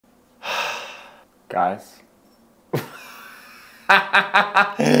Guys.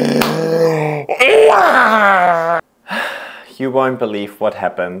 You won't believe what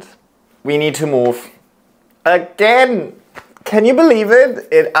happened. We need to move. Again! Can you believe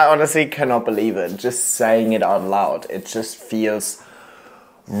it? I honestly cannot believe it. Just saying it out loud. It just feels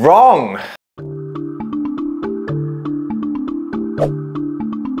wrong.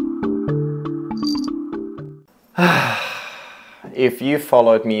 If you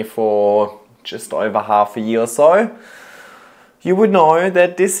followed me for just over half a year or so, you would know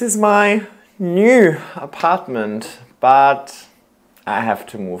that this is my new apartment, but I have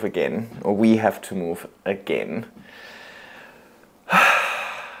to move again, or we have to move again.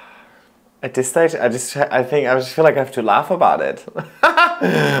 At this stage, I just feel like I have to laugh about it.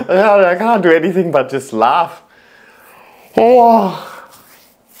 I can't do anything but just laugh. Oh.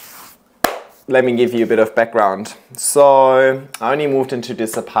 Let me give you a bit of background. So I only moved into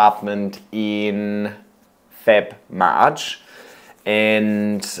this apartment in March.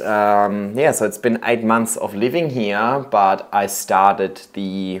 And yeah, so it's been 8 months of living here, but I started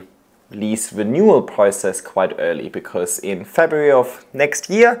the lease renewal process quite early because in February of next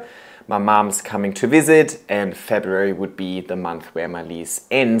year, my mom's coming to visit, and February would be the month where my lease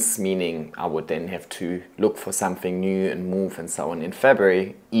ends, meaning I would then have to look for something new and move and so on in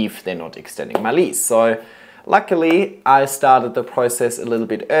February if they're not extending my lease. So luckily, I started the process a little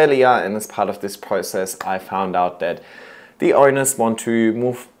bit earlier, and as part of this process, I found out that the owners want to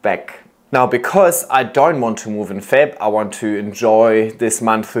move back. Now, because I don't want to move in Feb, I want to enjoy this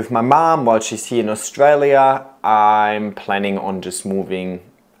month with my mom while she's here in Australia. I'm planning on just moving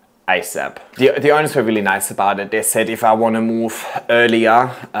ASAP. The owners were really nice about it. They said if I want to move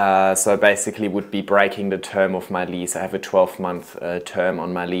earlier, so basically would be breaking the term of my lease. I have a 12-month term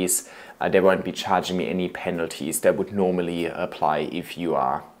on my lease. They won't be charging me any penalties that would normally apply if you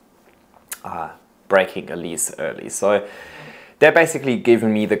are breaking a lease early. So they're basically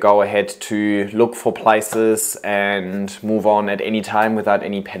giving me the go-ahead to look for places and move on at any time without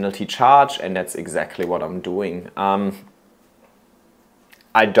any penalty charge, and that's exactly what I'm doing.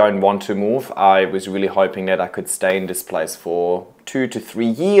 I don't want to move. I was really hoping that I could stay in this place for 2 to 3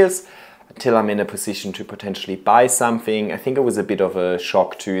 years until I'm in a position to potentially buy something. I think it was a bit of a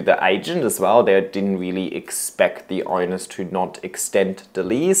shock to the agent as well. They didn't really expect the owners to not extend the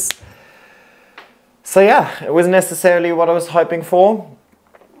lease. So yeah, it wasn't necessarily what I was hoping for,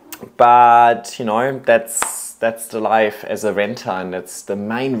 but you know, that's the life as a renter, and that's the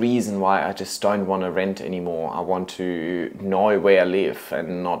main reason why I just don't want to rent anymore. I want to know where I live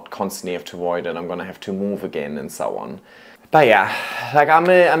and not constantly have to worry that I'm gonna have to move again and so on. But yeah, like I'm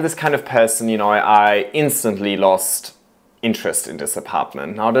this kind of person, you know, I instantly lost interest in this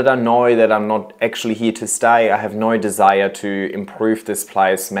apartment. Now that I know that I'm not actually here to stay, I have no desire to improve this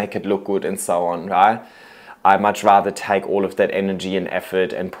place, make it look good and so on, right? I'd much rather take all of that energy and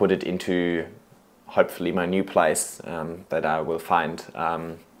effort and put it into hopefully my new place that I will find.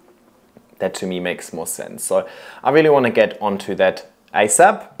 That to me makes more sense. So I really want to get onto that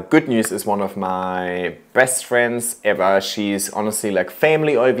ASAP. Good news is one of my best friends ever. She's honestly like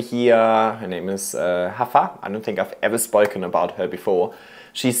family over here. Her name is Hafa. I don't think I've ever spoken about her before.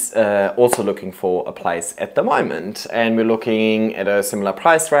 She's also looking for a place at the moment, and we're looking at a similar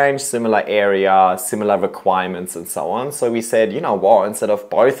price range, similar area, similar requirements and so on. So we said, you know what, instead of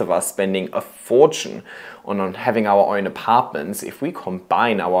both of us spending a fortune on having our own apartments, if we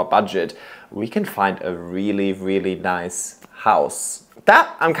combine our budget, we can find a really, really nice house.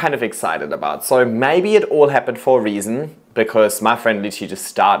 That I'm kind of excited about. So maybe it all happened for a reason, because my friend literally just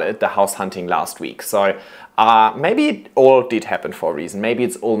started the house hunting last week. So maybe it all did happen for a reason. Maybe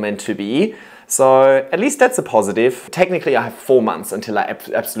it's all meant to be. So at least that's a positive. Technically, I have 4 months until I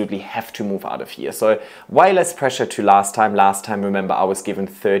absolutely have to move out of here. So way less pressure to last time. Last time, remember, I was given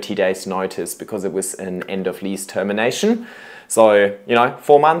 30 days notice because it was an end of lease termination. So, you know,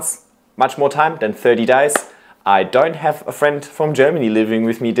 4 months, much more time than 30 days. I don't have a friend from Germany living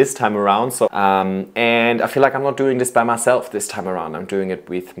with me this time around, so and I feel like I'm not doing this by myself this time around. I'm doing it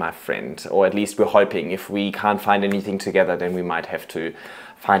with my friend, or at least we're hoping. If we can't find anything together, then we might have to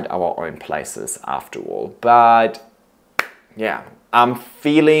find our own places after all. But yeah, I'm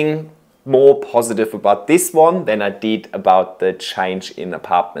feeling more positive about this one than I did about the change in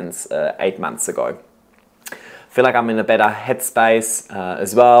apartments 8 months ago. I feel like I'm in a better headspace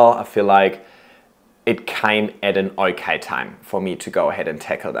as well. I feel like it came at an okay time for me to go ahead and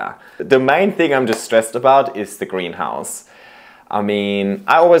tackle that. The main thing I'm just stressed about is the greenhouse. I mean,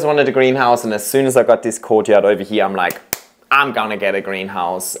 I always wanted a greenhouse, and as soon as I got this courtyard over here, I'm like, I'm gonna get a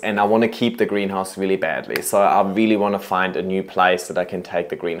greenhouse, and I want to keep the greenhouse really badly. So I really want to find a new place that I can take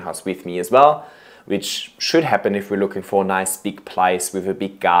the greenhouse with me as well. which should happen if we're looking for a nice big place with a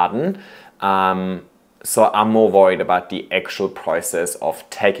big garden. So I'm more worried about the actual process of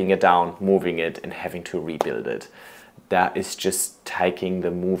taking it down, moving it, and having to rebuild it. That is just taking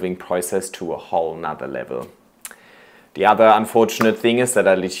the moving process to a whole nother level. The other unfortunate thing is that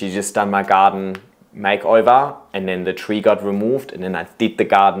I literally just done my garden makeover, and then the tree got removed, and then I did the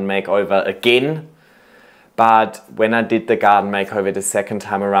garden makeover again. But when I did the garden makeover the second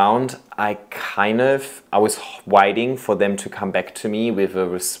time around, I was waiting for them to come back to me with a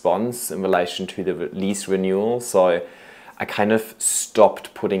response in relation to the lease renewal. So I kind of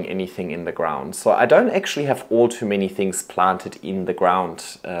stopped putting anything in the ground. So I don't actually have all too many things planted in the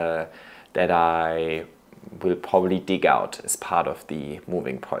ground that I will probably dig out as part of the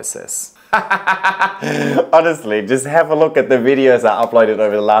moving process. Honestly, just have a look at the videos I uploaded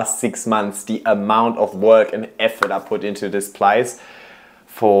over the last 6 months, the amount of work and effort I put into this place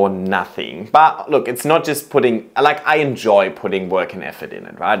for nothing. But look, it's not just I enjoy putting work and effort in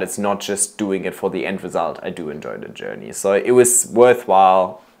it, right? It's not just doing it for the end result. I do enjoy the journey. So it was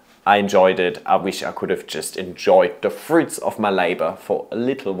worthwhile. I enjoyed it. I wish I could have just enjoyed the fruits of my labor for a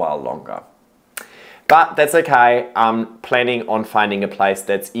little while longer. But that's okay. I'm planning on finding a place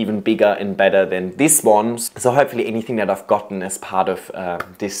that's even bigger and better than this one. So hopefully anything that I've gotten as part of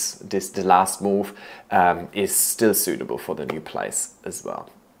the last move is still suitable for the new place as well.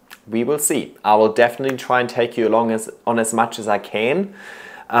 We will see. I will definitely try and take you along on as much as I can.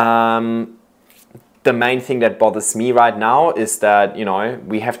 The main thing that bothers me right now is that,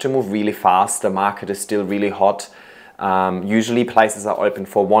 we have to move really fast. The market is still really hot. Usually places are open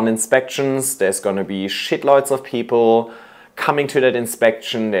for 1 inspections. There's going to be shitloads of people coming to that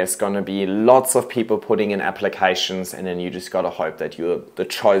inspection. There's going to be lots of people putting in applications, and then you just got to hope that you're the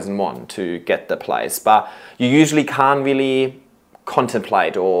chosen one to get the place. But you usually can't really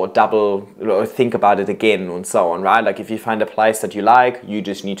contemplate or think about it again and so on, right? Like if you find a place that you like, you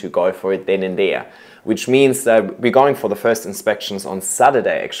just need to go for it then and there, which means that we're going for the first inspections on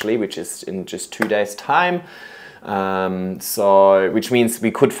Saturday actually, which is in just 2 days time. Which means we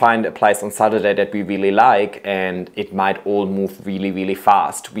could find a place on Saturday that we really like, and it might all move really, really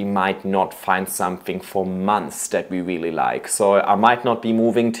fast. We might not find something for months that we really like. So I might not be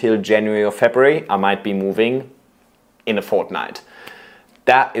moving till January or February. I might be moving in a fortnight.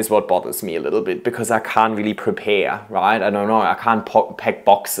 That is what bothers me a little bit, because I can't really prepare, right? I don't know. I can't pack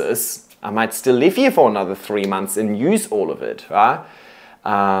boxes. I might still live here for another 3 months and use all of it, right?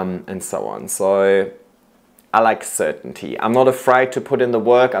 And so on. So I like certainty. I'm not afraid to put in the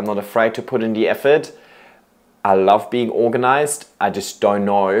work. I'm not afraid to put in the effort. I love being organized. I just don't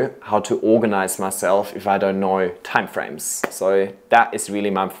know how to organize myself if I don't know timeframes. So that is really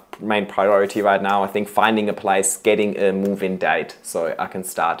my main priority right now. I think finding a place, getting a move-in date so I can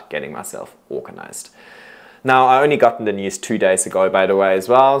start getting myself organized. Now, I only gotten the news 2 days ago, by the way, as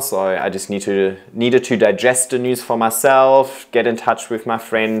well. So I just needed to digest the news for myself, get in touch with my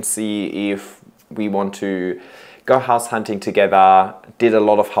friend, see if we want to go house hunting together. Did a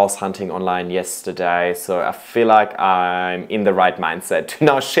lot of house hunting online yesterday, so I feel like I'm in the right mindset to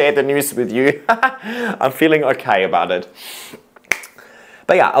now share the news with you. I'm feeling okay about it.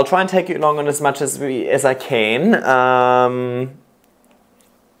 But yeah, I'll try and take you along on as much as I can.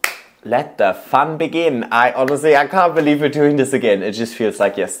 Let the fun begin. I can't believe we're doing this again. It just feels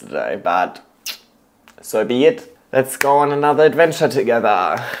like yesterday, but so be it. Let's go on another adventure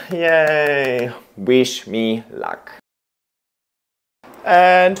together. Yay! Wish me luck.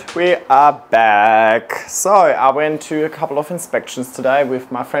 And we are back. So I went to a couple of inspections today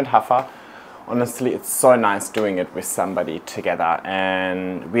with my friend Hafa. Honestly, it's so nice doing it with somebody together,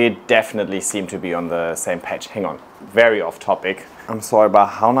 and we definitely seem to be on the same page. Hang on, very off topic. I'm sorry, but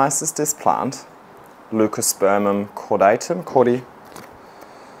how nice is this plant? Leucospermum caudatum,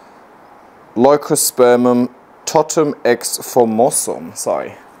 Leucospermum totum ex formosum.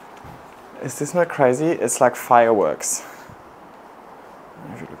 Sorry. Is this not crazy? It's like fireworks.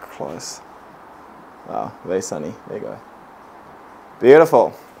 If you look close. Wow, very sunny. There you go.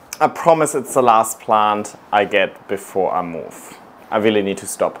 Beautiful. I promise it's the last plant I get before I move. I really need to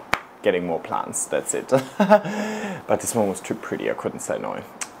stop getting more plants. That's it. But this one was too pretty. I couldn't say no.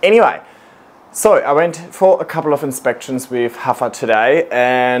 Anyway, so I went for a couple of inspections with Hafa today,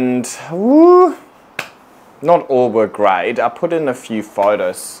 and woo, not all were great. I put in a few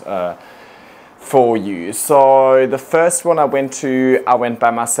photos for you. So the first one I went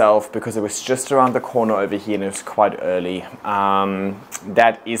by myself because it was just around the corner over here and it was quite early.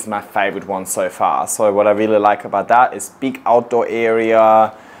 That is my favorite one so far. So what I really like about that is big outdoor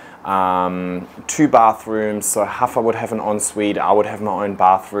area. 2 bathrooms, so Hafa would have an ensuite, I would have my own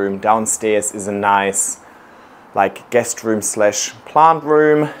bathroom. Downstairs is a nice like guest room slash plant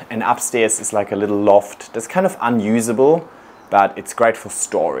room, and upstairs is like a little loft that's kind of unusable, but it's great for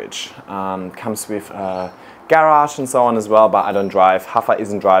storage. Comes with a garage and so on as well, but I don't drive. Hafa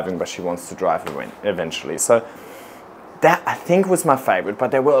isn't driving, but she wants to drive eventually. So that I think was my favorite,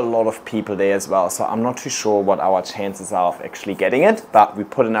 but there were a lot of people there as well, so I'm not too sure what our chances are of actually getting it, but we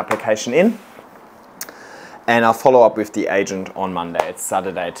put an application in and I'll follow up with the agent on Monday. It's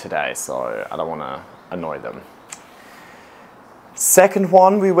Saturday today, so I don't want to annoy them. Second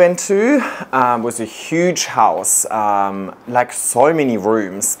one we went to was a huge house, like so many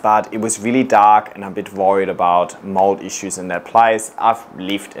rooms, but it was really dark and I'm a bit worried about mold issues in that place. I've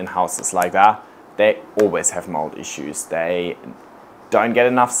lived in houses like that. They always have mold issues. They don't get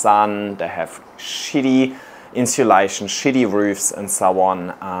enough sun, they have shitty insulation, shitty roofs and so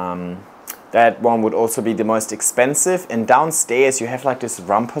on. That one would also be the most expensive. And downstairs you have like this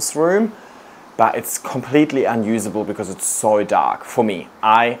rumpus room, but it's completely unusable because it's so dark for me.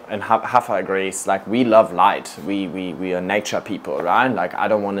 And Hafa agrees, like we love light. We are nature people, right? Like I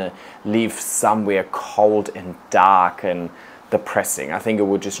don't want to live somewhere cold and dark and depressing. I think it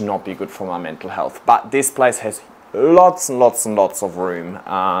would just not be good for my mental health. But this place has lots and lots and lots of room.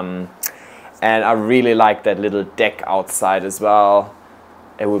 And I really like that little deck outside as well.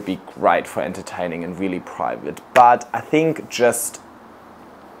 It would be great for entertaining and really private. But I think just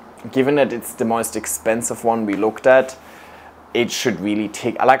given that it's the most expensive one we looked at, it should really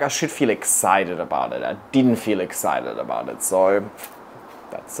take, like I should feel excited about it. I didn't feel excited about it, so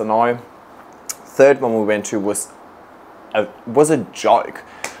that's a no. Third one we went to was a joke.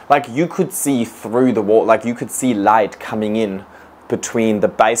 Like you could see through the wall, like you could see light coming in between the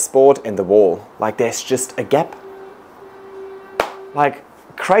baseboard and the wall. Like there's just a gap. Like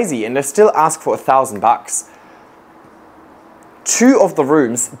crazy, and they still ask for $1,000. 2 of the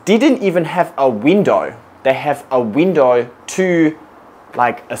rooms didn't even have a window. They have a window to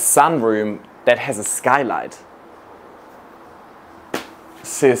like a sunroom that has a skylight.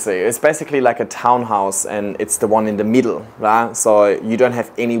 Seriously, it's basically like a townhouse and it's the one in the middle, right? So you don't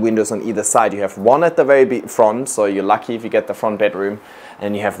have any windows on either side. You have one at the very front, so you're lucky if you get the front bedroom,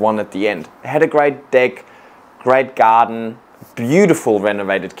 and you have one at the end. It had a great deck, great garden, beautiful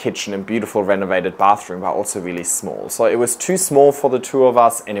renovated kitchen and beautiful renovated bathroom, but also really small. So it was too small for the 2 of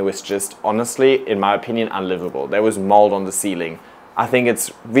us, and it was just, honestly, in my opinion, unlivable. There was mold on the ceiling. I think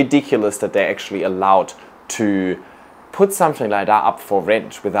it's ridiculous that they're actually allowed to put something like that up for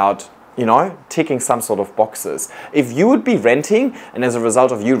rent without, you know, ticking some sort of boxes. If you would be renting, and as a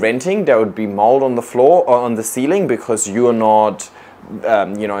result of you renting, there would be mold on the floor or on the ceiling because you're not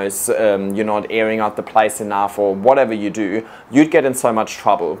you're not airing out the place enough or whatever you do, you'd get in so much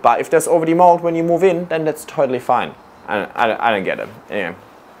trouble. But if there's already mold when you move in, then that's totally fine. I don't get it. Anyway,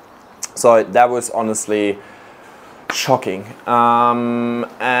 so that was honestly shocking.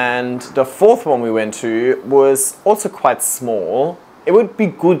 And the fourth one we went to was also quite small. It would be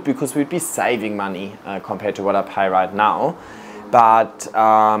good because we'd be saving money compared to what I pay right now. But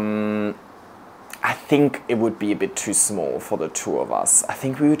I think it would be a bit too small for the 2 of us. I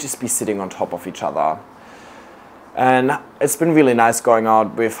think we would just be sitting on top of each other. And it's been really nice going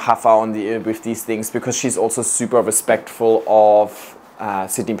out with Hafa with these things, because she's also super respectful of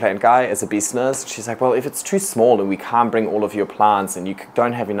Sydney Plant Guy as a business. She's like, well, if it's too small and we can't bring all of your plants and you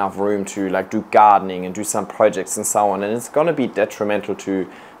don't have enough room to like do gardening and do some projects and so on, and it's going to be detrimental to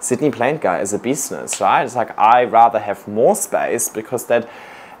Sydney Plant Guy as a business, right? It's like, I rather have more space because that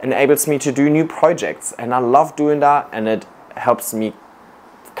enables me to do new projects, and I love doing that, and it helps me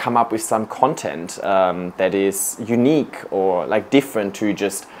come up with some content that is unique or like different to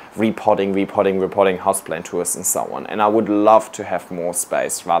just repotting houseplant tours and so on. And I would love to have more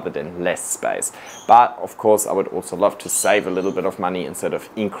space rather than less space, but of course I would also love to save a little bit of money instead of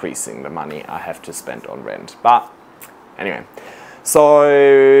increasing the money I have to spend on rent. But anyway, so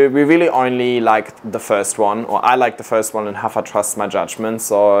we really only liked the first one, or I liked the first one, and Hafa trusts my judgment,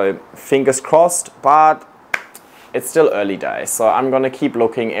 so fingers crossed, but it's still early days. So I'm going to keep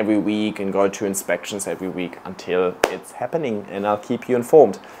looking every week and go to inspections every week until it's happening, and I'll keep you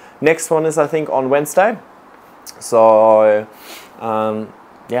informed. Next one is, I think, on Wednesday. So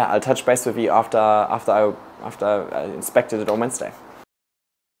yeah, I'll touch base with you after I inspected it on Wednesday.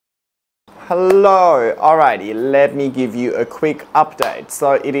 Hello, alrighty, let me give you a quick update.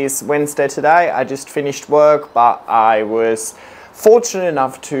 So it is Wednesday today. I just finished work, but I was fortunate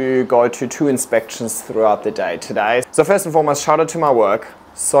enough to go to 2 inspections throughout the day today. So first and foremost, shout out to my work.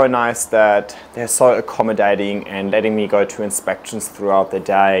 so nice that they're so accommodating and letting me go to inspections throughout the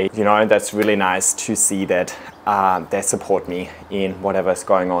day. You know, that's really nice to see that they support me in whatever's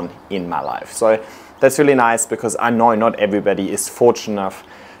going on in my life. So that's really nice, because I know not everybody is fortunate enough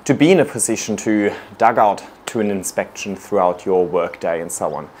to be in a position to dug out to an inspection throughout your workday and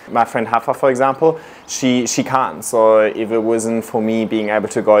so on. My friend Hafa, for example, she can't. So if it wasn't for me being able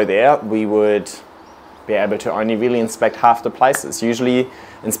to go there, we would be able to only really inspect half the places. Usually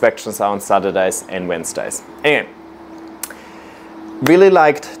inspections are on Saturdays and Wednesdays. Anyway, really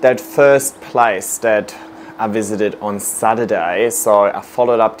liked that first place that I visited on Saturday. So I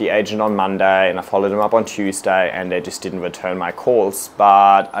followed up the agent on Monday and I followed him up on Tuesday, and they just didn't return my calls.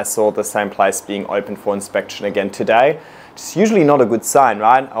 But I saw the same place being open for inspection again today. It's usually not a good sign,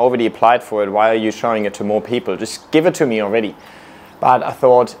 right? I already applied for it. Why are you showing it to more people? Just give it to me already. But I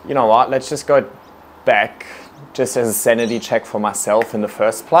thought, you know what, let's just go back just as a sanity check for myself in the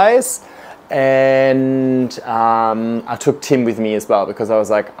first place. And I took Tim with me as well, because I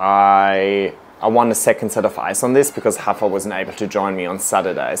was like, I want a second set of eyes on this, because Hafa wasn't able to join me on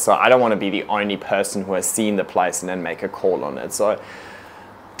Saturday. So I don't want to be the only person who has seen the place and then make a call on it. So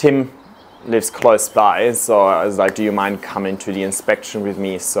Tim lives close by, so I was like, do you mind coming to the inspection with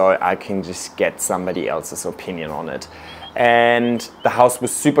me so I can just get somebody else's opinion on it? And the house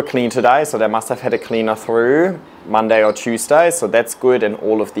was super clean today, so they must have had a cleaner through Monday or Tuesday, so that's good. And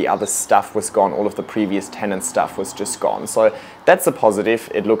all of the other stuff was gone. All of the previous tenant stuff was just gone. So that's a positive.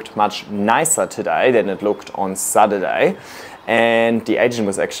 It looked much nicer today than it looked on Saturday. And the agent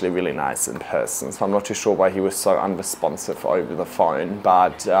was actually really nice in person, so I'm not too sure why he was so unresponsive over the phone.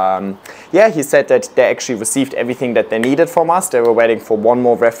 But yeah, he said that they actually received everything that they needed from us. They were waiting for one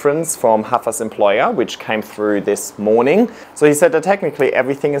more reference from Hafa's employer, which came through this morning. So he said that technically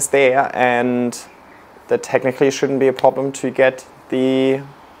everything is there, and that technically shouldn't be a problem to get the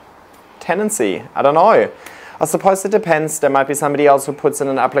tenancy. I don't know. I suppose it depends. There might be somebody else who puts in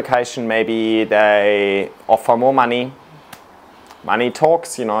an application. Maybe they offer more money. Money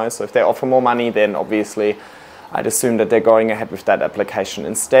talks, you know, so if they offer more money, then obviously I'd assume that they're going ahead with that application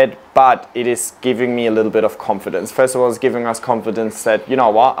instead. But it is giving me a little bit of confidence. First of all, it's giving us confidence that, you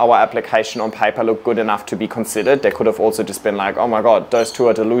know what, our application on paper looked good enough to be considered. They could have also just been like, oh my God, those two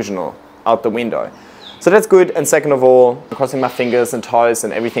are delusional, out the window. So that's good. And second of all, I'm crossing my fingers and toes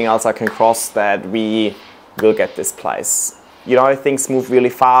and everything else I can cross that we will get this place. You know, things move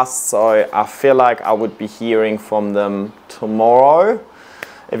really fast, so I feel like I would be hearing from them tomorrow.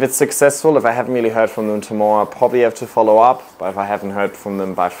 If it's successful, if I haven't really heard from them tomorrow, I'll probably have to follow up. But if I haven't heard from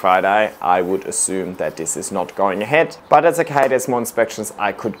them by Friday, I would assume that this is not going ahead. But that's okay, there's more inspections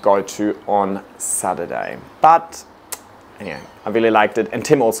I could go to on Saturday. But anyway, I really liked it, and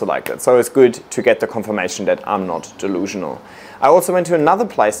Tim also liked it. So it's good to get the confirmation that I'm not delusional. I also went to another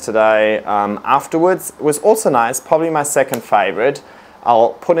place today afterwards. It was also nice, probably my second favorite. I'll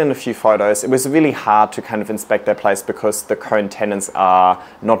put in a few photos. It was really hard to kind of inspect that place because the current tenants are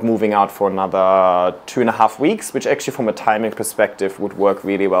not moving out for another 2.5 weeks, which actually from a timing perspective would work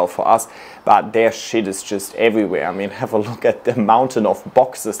really well for us. But their shit is just everywhere. I mean, have a look at the mountain of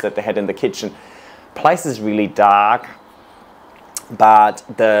boxes that they had in the kitchen. Place is really dark. But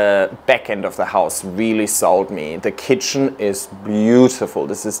the back end of the house really sold me. The kitchen is beautiful.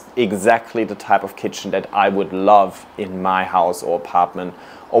 This is exactly the type of kitchen that I would love in my house or apartment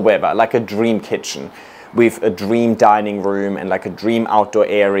or wherever, like a dream kitchen with a dream dining room and like a dream outdoor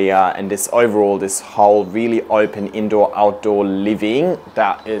area, and this overall, this whole really open indoor-outdoor living,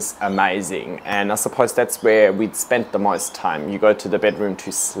 that is amazing. And I suppose that's where we'd spent the most time. You go to the bedroom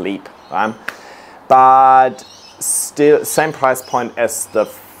to sleep, right? But still, same price point as the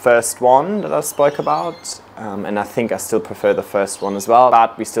first one that I spoke about, and I think I still prefer the first one as well,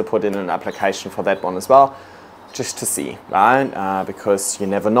 but we still put in an application for that one as well, just to see, right? Because you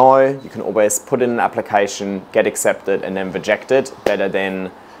never know, you can always put in an application, get accepted, and then reject it, better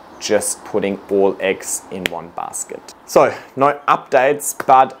than just putting all eggs in one basket. So, no updates,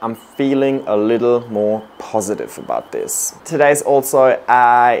 but I'm feeling a little more positive about this. Today's also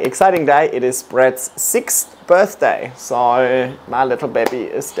an exciting day. It is Brett's 6th birthday. So, my little baby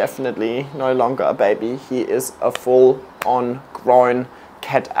is definitely no longer a baby. He is a full-on grown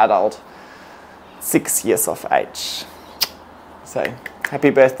cat adult, 6 years of age. So, happy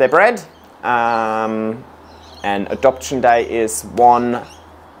birthday, Brett. And adoption day is 1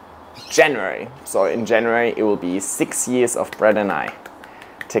 January. So in January it will be 6 years of Brett and I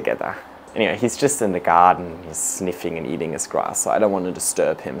together. Anyway, he's just in the garden, he's sniffing and eating his grass, so I don't want to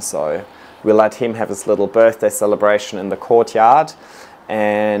disturb him. So we'll let him have his little birthday celebration in the courtyard,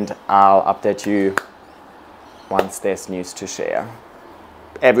 and I'll update you once there's news to share.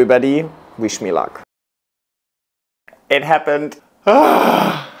 Everybody, wish me luck. It happened.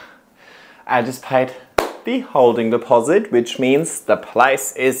 I just paid the holding deposit, which means the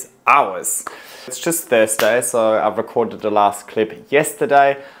place is ours. It's just Thursday, so I've recorded the last clip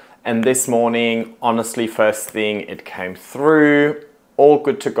yesterday, and this morning, honestly, first thing, it came through, all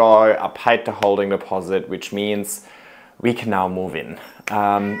good to go. I paid the holding deposit, which means we can now move in.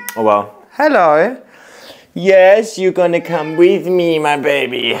 Well, hello. Yes, you're gonna come with me, my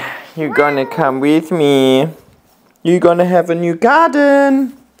baby. You're gonna come with me. You're gonna have a new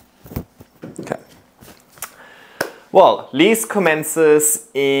garden. Okay. Well, lease commences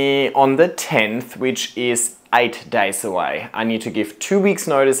on the 10th, which is 8 days away. I need to give 2 weeks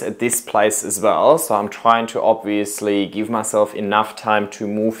notice at this place as well. So I'm trying to obviously give myself enough time to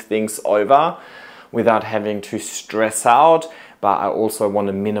move things over without having to stress out. But I also want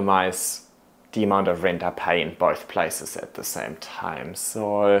to minimize the amount of rent I pay in both places at the same time.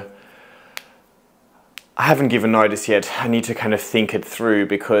 So I haven't given notice yet. I need to kind of think it through,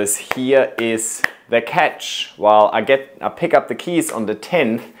 because here is the catch. While I pick up the keys on the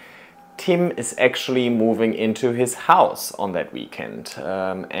 10th, Tim is actually moving into his house on that weekend.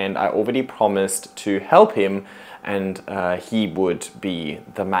 And I already promised to help him, and he would be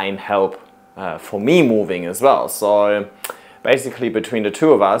the main help for me moving as well. So basically between the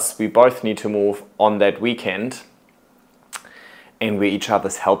two of us, we both need to move on that weekend. And we're each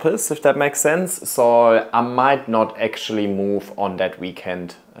other's helpers, if that makes sense. So I might not actually move on that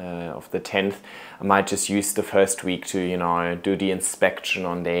weekend of the 10th. I might just use the first week to, you know, do the inspection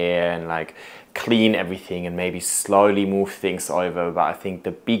on there and like clean everything and maybe slowly move things over. But I think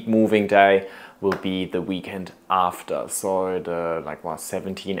the big moving day will be the weekend after. So the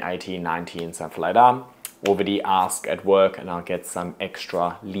 17, 18, 19, something like that. Already ask at work, and I'll get some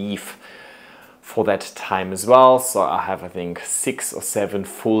extra leave for that time as well. So I have, I think, 6 or 7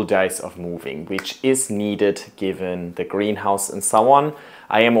 full days of moving, which is needed given the greenhouse and so on.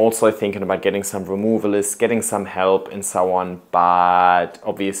 I am also thinking about getting some removalists, getting some help and so on, but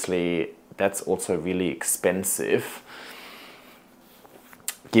obviously that's also really expensive.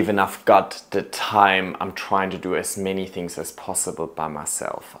 Given I've got the time, I'm trying to do as many things as possible by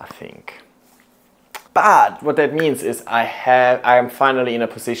myself, I think. But what that means is I am finally in a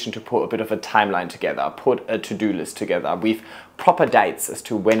position to put a bit of a timeline together, put a to-do list together with proper dates as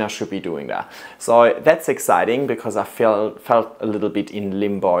to when I should be doing that. So that's exciting, because I felt a little bit in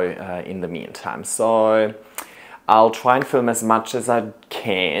limbo in the meantime. So I'll try and film as much as I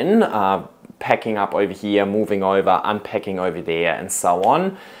can, packing up over here, moving over, unpacking over there and so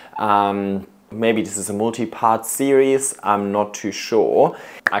on. Maybe this is a multi-part series, I'm not too sure.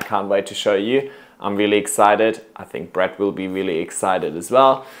 I can't wait to show you. I'm really excited. I think Brett will be really excited as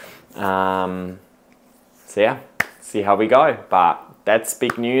well. So yeah, see how we go. But that's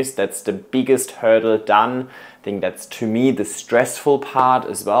big news. That's the biggest hurdle done. I think that's, to me, the stressful part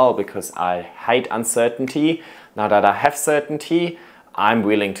as well, because I hate uncertainty. Now that I have certainty, I'm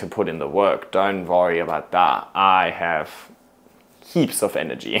willing to put in the work. Don't worry about that. I have heaps of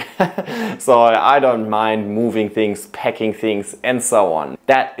energy. So I don't mind moving things, packing things and so on.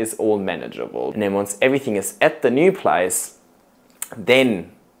 That is all manageable. And then once everything is at the new place,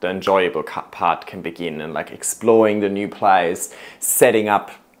 then the enjoyable part can begin, and like exploring the new place, setting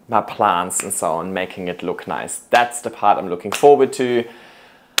up my plants and so on, making it look nice. That's the part I'm looking forward to.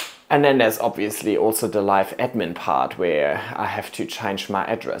 And then there's obviously also the live admin part, where I have to change my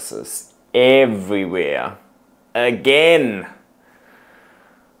addresses everywhere again.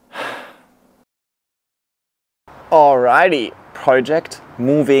 Alrighty, project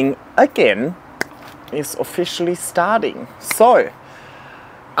moving again is officially starting. So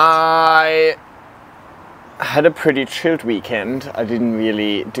I had a pretty chilled weekend. I didn't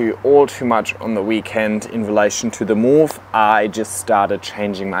really do all too much on the weekend in relation to the move. I just started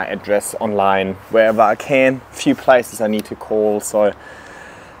changing my address online wherever I can. A few places I need to call, so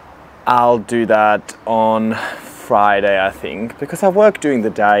I'll do that on Friday, I think, because I work during the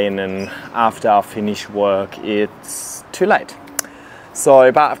day, and then after I finish work it's too late.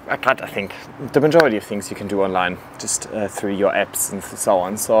 So, but I think the majority of things you can do online, just through your apps and so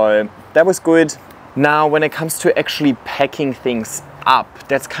on. So that was good. Now when it comes to actually packing things up,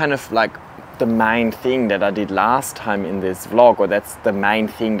 that's kind of like the main thing that I did last time in this vlog, or that's the main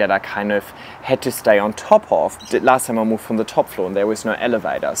thing that I kind of had to stay on top of. Last time I moved from the top floor and there was no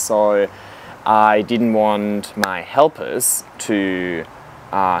elevator, so I didn't want my helpers to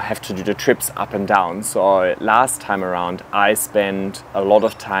have to do the trips up and down. So last time around I spent a lot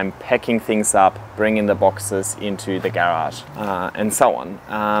of time packing things up, bringing the boxes into the garage and so on.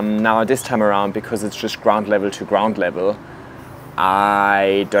 Now this time around, because it's just ground level to ground level,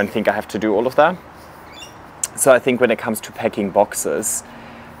 I don't think I have to do all of that. So I think when it comes to packing boxes,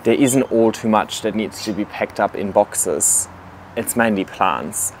 there isn't all too much that needs to be packed up in boxes. It's mainly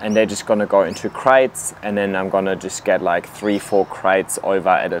plants, and they're just gonna go into crates, and then I'm gonna just get like 3-4 crates over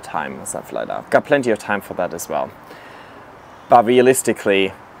at a time or something like that. Got plenty of time for that as well. But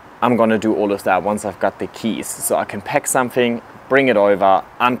realistically, I'm gonna do all of that once I've got the keys. So I can pack something, bring it over,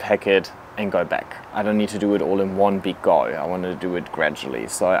 unpack it, and go back. I don't need to do it all in one big go. I want to do it gradually.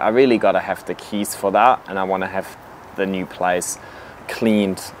 So I really gotta have the keys for that, and I want to have the new place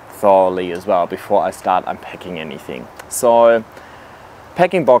cleaned thoroughly as well before I start unpacking anything. So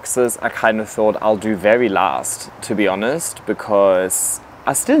packing boxes, I kind of thought I'll do very last, to be honest, because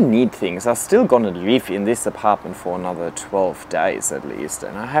I still need things. I'm still gonna live in this apartment for another 12 days at least,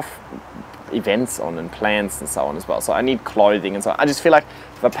 and I have events on and plans and so on as well. So I need clothing and so on. I just feel like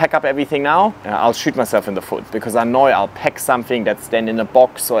if I pack up everything now, I'll shoot myself in the foot, because I know I'll pack something that's then in a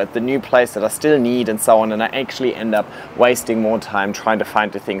box or at the new place that I still need and so on, and I actually end up wasting more time trying to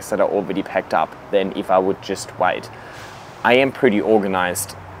find the things that are already packed up than if I would just wait. I am pretty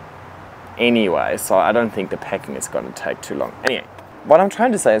organized anyway, so I don't think the packing is going to take too long. Anyway, what I'm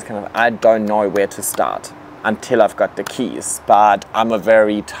trying to say is kind of, I don't know where to start until I've got the keys, but I'm a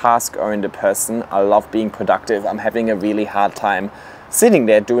very task-oriented person. I love being productive. I'm having a really hard time sitting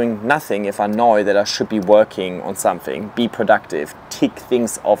there doing nothing if I know that I should be working on something, be productive, tick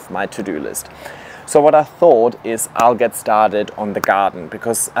things off my to-do list. So what I thought is I'll get started on the garden,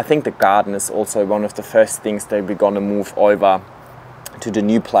 because I think the garden is also one of the first things that we're gonna move over to the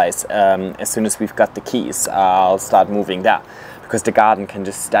new place. As soon as we've got the keys, I'll start moving that, because the garden can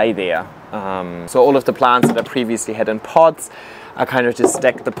just stay there. So all of the plants that I previously had in pots, I kind of just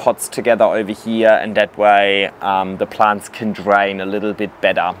stack the pots together over here, and that way the plants can drain a little bit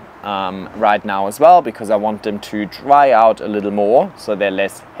better right now as well, because I want them to dry out a little more so they're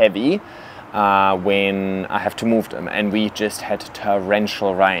less heavy when I have to move them. And we just had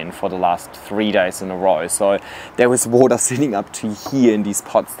torrential rain for the last 3 days in a row, so there was water sitting up to here in these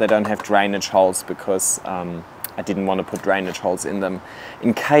pots. They don't have drainage holes because I didn't want to put drainage holes in them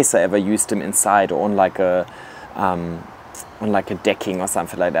in case I ever used them inside or on like a decking or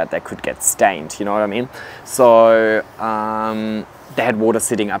something like that. They could get stained, you know what I mean? So they had water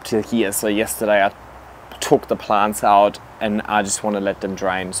sitting up to here, so yesterday I took the plants out, and I just want to let them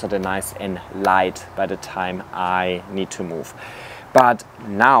drain so they're nice and light by the time I need to move. But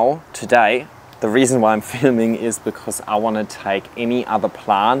now, today, the reason why I'm filming is because I want to take any other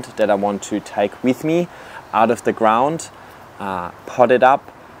plant that I want to take with me out of the ground, pot it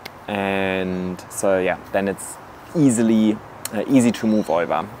up, and so yeah, then it's easy to move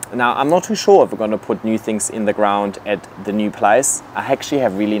over. Now, I'm not too sure if we're going to put new things in the ground at the new place. I actually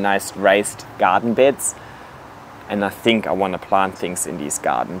have really nice raised garden beds, and I think I want to plant things in these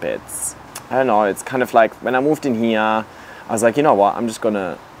garden beds. I don't know, it's kind of like when I moved in here, I was like, you know what, I'm just going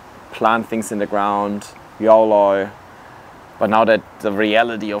to plant things in the ground, YOLO. But now that the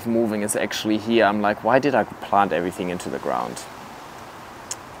reality of moving is actually here, I'm like, why did I plant everything into the ground?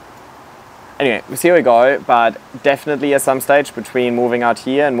 Anyway, we see how we go, but definitely at some stage between moving out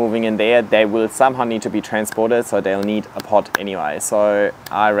here and moving in there, they will somehow need to be transported, so they'll need a pot anyway. So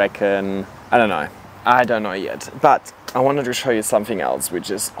I reckon, I don't know yet, but I wanted to show you something else,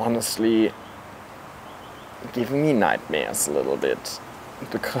 which is honestly giving me nightmares a little bit,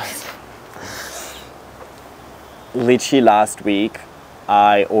 because literally last week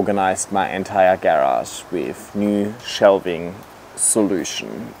I organized my entire garage with new shelving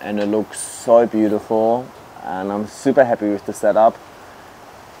solution, and it looks so beautiful, and I'm super happy with the setup.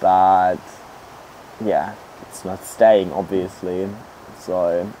 But yeah, it's not staying, obviously,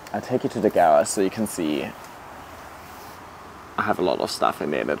 so I take it to the garage so you can see I have a lot of stuff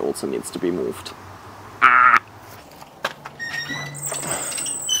in there that also needs to be moved.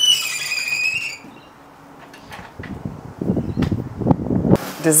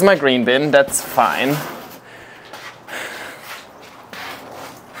 This is my green bin, that's fine.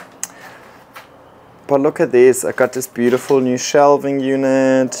 But look at this, I got this beautiful new shelving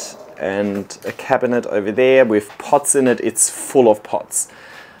unit and a cabinet over there with pots in it. It's full of pots.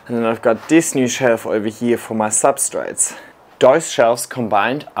 And then I've got this new shelf over here for my substrates. Those shelves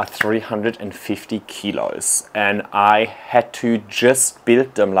combined are 350 kilos, and I had to just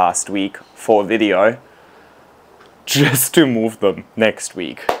build them last week for a video just to move them next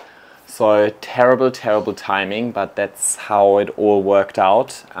week. So terrible timing, but that's how it all worked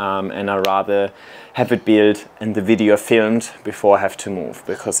out, and I'd rather have it built and the video filmed before I have to move,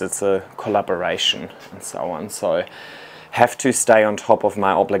 because it's a collaboration and so on. So have to stay on top of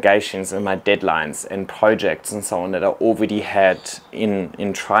my obligations and my deadlines and projects and so on that I already had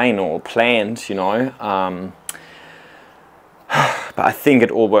in train or planned, you know. But I think it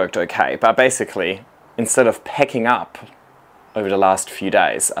all worked okay. But basically, instead of packing up over the last few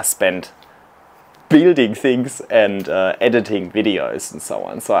days, I spent building things and editing videos and so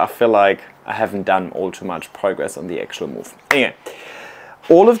on. So I feel like I haven't done all too much progress on the actual move. Anyway,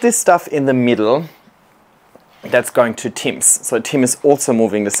 all of this stuff in the middle, that's going to Tim's. So Tim is also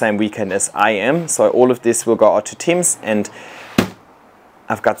moving the same weekend as I am. So all of this will go out to Tim's, and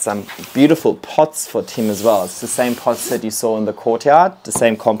I've got some beautiful pots for Tim as well. It's the same pots that you saw in the courtyard, the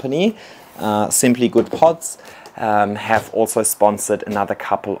same company, Simply Good Pots, have also sponsored another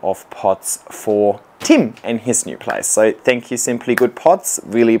couple of pots for Tim and his new place. So thank you, Simply Good Pots,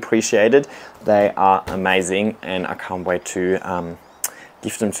 really appreciate it. They are amazing and I can't wait to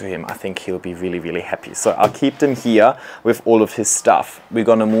give them to him. I think he'll be really, really happy. So I'll keep them here with all of his stuff. We're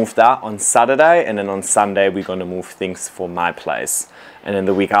gonna move that on Saturday, and then on Sunday we're gonna move things for my place. And then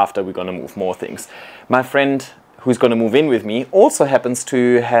the week after we're gonna move more things. My friend who's gonna move in with me also happens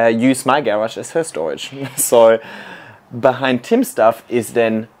to use my garage as her storage. So behind Tim's stuff is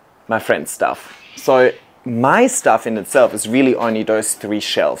then my friend's stuff. So my stuff in itself is really only those 3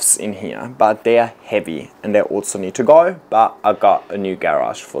 shelves in here, but they're heavy and they also need to go. But I got a new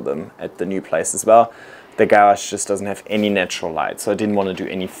garage for them at the new place as well. The garage just doesn't have any natural light, so I didn't want to do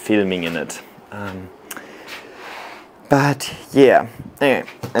any filming in it. But yeah, anyway,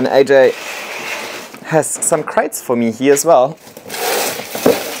 and AJ has some crates for me here as well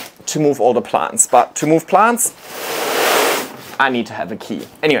to move all the plants. But to move plants, I need to have a key.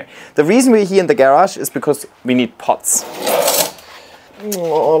 Anyway, the reason we're here in the garage is because we need pots.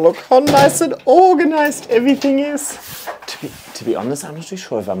 Oh, look how nice and organized everything is. To be honest, I'm not too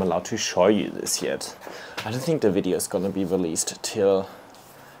sure if I'm allowed to show you this yet. I don't think the video is gonna be released till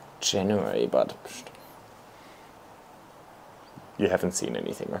January, but you haven't seen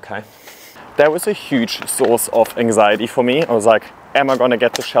anything, okay? That was a huge source of anxiety for me. I was like, am I gonna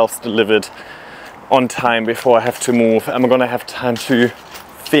get the shelves delivered on time before I have to move? Am I gonna have time to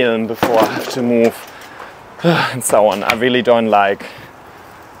film before I have to move? And so on. I really don't like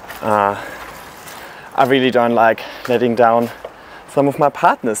letting down some of my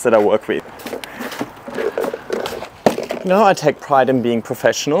partners that I work with. You know, I take pride in being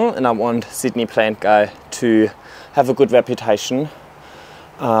professional, and I want Sydney Plant Guy to have a good reputation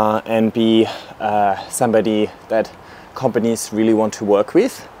and be somebody that companies really want to work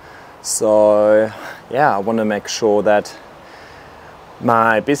with. So yeah, I want to make sure that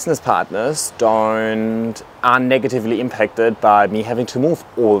my business partners are negatively impacted by me having to move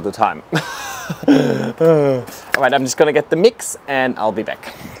all the time. Alright, I'm just gonna get the mix and I'll be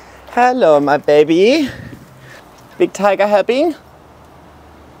back. Hello, my baby. Big Tiger helping?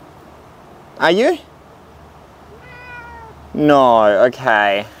 Are you? No,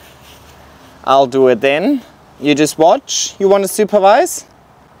 okay. I'll do it then. You just watch? You want to supervise?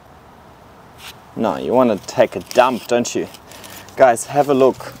 No, you want to take a dump, don't you? Guys, have a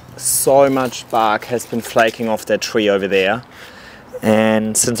look. So much bark has been flaking off that tree over there.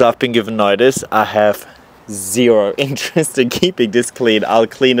 And since I've been given notice, I have zero interest in keeping this clean. I'll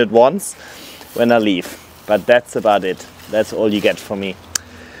clean it once when I leave. But that's about it. That's all you get from me.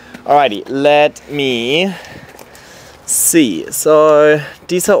 Alrighty, let me see. So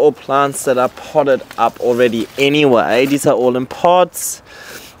these are all plants that are potted up already anyway. These are all in pots.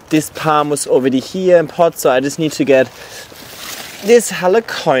 This palm was already here in pots, so I just need to get this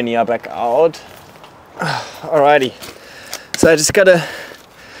heliconia back out. Alrighty, so I just got a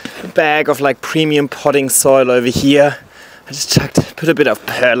bag of like premium potting soil over here. I just put a bit of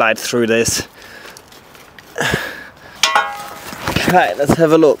perlite through this. Okay, let's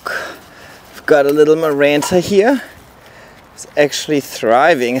have a look. I've got a little Maranta here. It's actually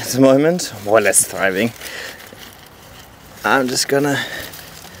thriving at the moment, more or less thriving. I'm just gonna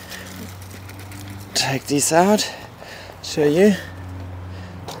take these out, show you.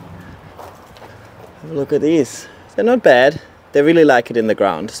 Have a look at these. They're not bad. They really like it in the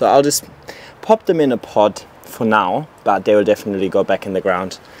ground. So I'll just pop them in a pot for now, but they will definitely go back in the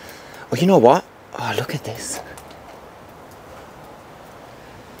ground. Oh, you know what? Oh, look at this.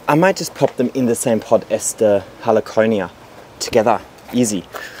 I might just pop them in the same pot as the heliconia together. Easy.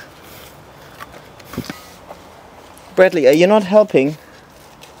 Bradley, are you not helping?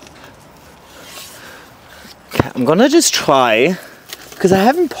 Okay, I'm gonna just try, because I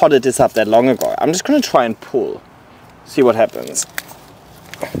haven't potted this up that long ago. I'm just gonna try and pull. See what happens.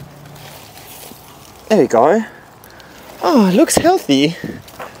 There we go. Oh, it looks healthy.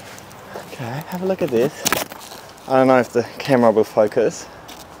 Okay, have a look at this. I don't know if the camera will focus,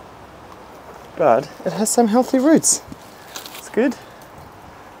 but it has some healthy roots. It's good.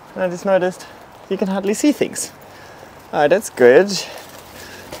 And I just noticed you can hardly see things. Alright, that's good.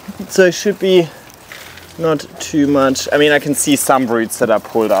 So it should be not too much. I mean, I can see some roots that are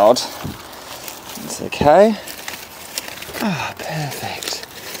pulled out. It's okay. Ah, perfect.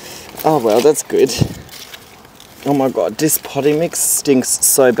 Oh well, that's good. Oh my god, this potting mix stinks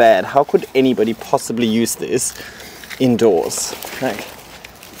so bad. How could anybody possibly use this indoors? Like,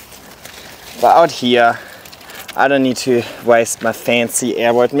 but out here, I don't need to waste my fancy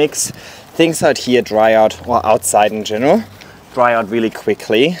airwood mix. Things out here dry out, or outside in general, dry out really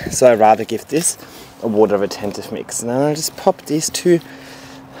quickly. So I'd rather give this a water retentive mix. And then I'll just pop these 2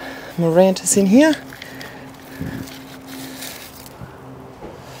 Marantas in here.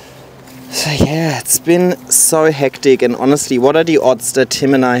 So yeah, it's been so hectic, and honestly, what are the odds that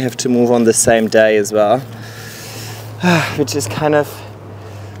Tim and I have to move on the same day as well? Which is kind of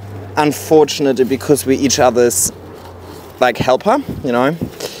unfortunate because we're each other's like helper, you know.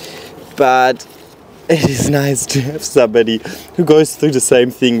 But it is nice to have somebody who goes through the same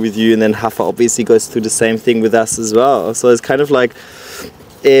thing with you, and then Hafa obviously goes through the same thing with us as well. So it's kind of like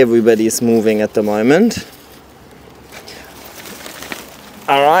everybody's moving at the moment.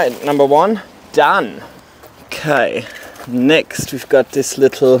 Alright, number 1, done. Okay, next we've got this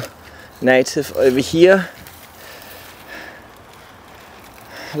little native over here.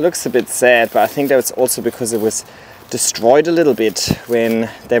 It looks a bit sad, but I think that's also because it was destroyed a little bit when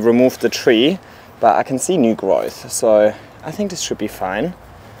they removed the tree. But I can see new growth, so I think this should be fine.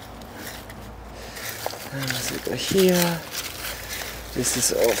 So we go here. This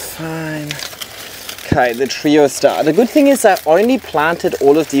is all fine. Okay, the trio star. The good thing is I only planted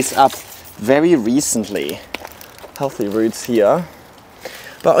all of these up very recently. Healthy roots here.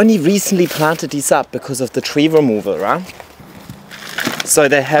 But only recently planted these up because of the tree removal, right? So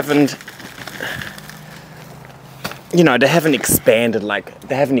they haven't, you know, they haven't expanded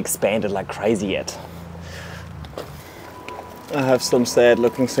like crazy yet. I have some sad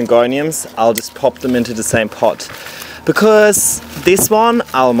looking Syngoniums. I'll just pop them into the same pot. Because this one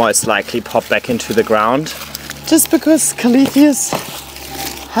I'll most likely pop back into the ground, just because Caletheas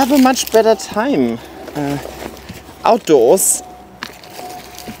have a much better time outdoors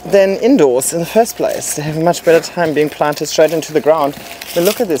than indoors in the first place. They have a much better time being planted straight into the ground. But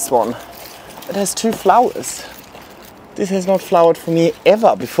look at this one. It has 2 flowers. This has not flowered for me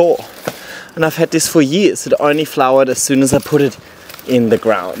ever before. And I've had this for years. It only flowered as soon as I put it in the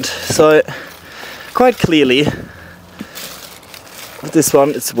ground. So quite clearly, with this one,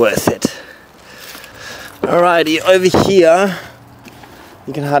 it's worth it. Alrighty, over here,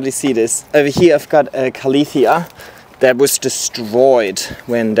 you can hardly see this. Over here I've got a Calethea that was destroyed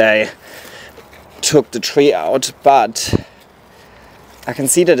when they took the tree out, but I can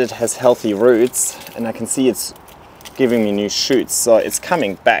see that it has healthy roots, and I can see it's giving me new shoots, so it's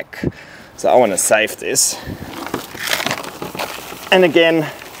coming back. So I want to save this. And again,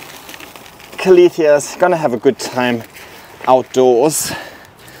 Calethea's gonna have a good time outdoors,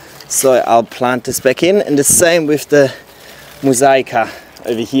 so I'll plant this back in. And the same with the Mosaica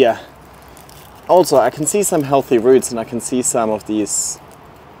over here. Also, I can see some healthy roots, and I can see some of these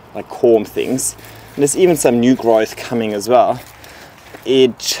like corm things, and there's even some new growth coming as well.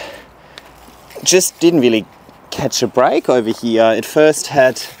 It just didn't really catch a break over here. I first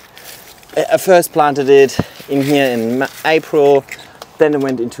planted it in here in April, then it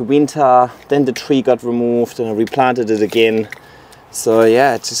went into winter, then the tree got removed and I replanted it again. So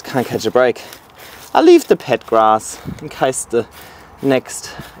yeah, it just can't catch a break. I'll leave the pet grass in case the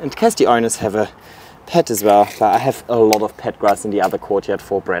owners have a pet as well, but I have a lot of pet grass in the other courtyard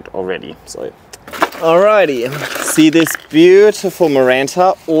for Brett already. So alrighty, see this beautiful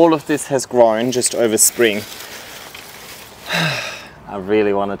Maranta? All of this has grown just over spring. I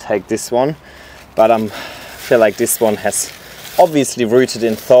really want to take this one, but I feel like this one has obviously rooted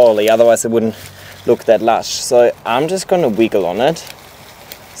in thoroughly, otherwise it wouldn't look that lush. So I'm just going to wiggle on it,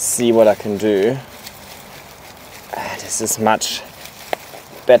 see what I can do. This is much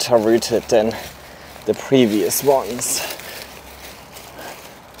better rooted than the previous ones.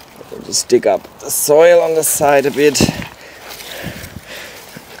 I'll just dig up the soil on the side a bit.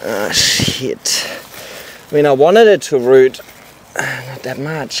 Ah, shit. I mean, I wanted it to root, not that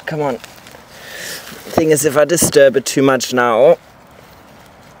much, come on. The thing is, if I disturb it too much now,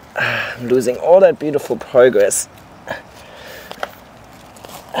 I'm losing all that beautiful progress.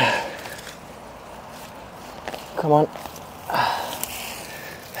 Come on.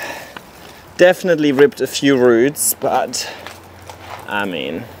 Definitely ripped a few roots, but I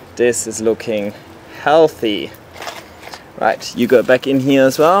mean, this is looking healthy. Right, you go back in here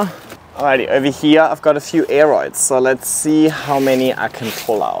as well. Alrighty, over here I've got a few aeroids, so let's see how many I can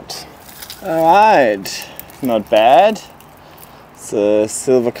pull out. Alright, not bad. It's a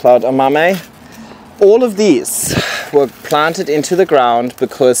silver cloud amame. All of these were planted into the ground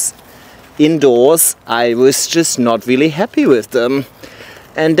because indoors I was just not really happy with them.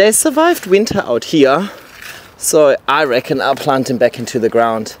 And they survived winter out here, so I reckon I'll plant them back into the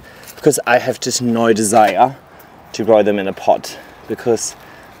ground because I have just no desire to grow them in a pot because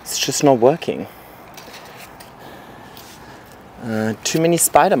it's just not working. Too many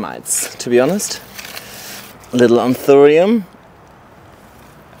spider mites, to be honest. A little anthurium.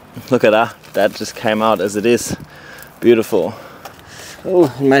 Look at that, that just came out as it is. Beautiful.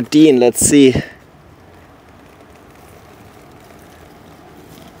 Oh, my Dean, let's see.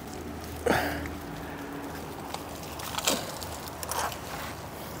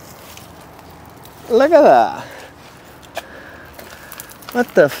 Look at that.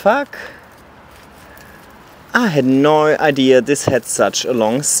 What the fuck? I had no idea this had such a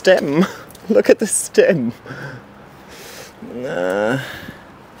long stem. Look at the stem.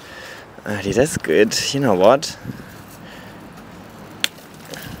 That's good. You know what?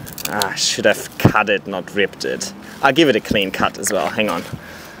 I should have cut it, not ripped it. I'll give it a clean cut as well. Hang on.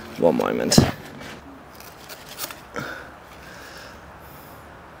 One moment.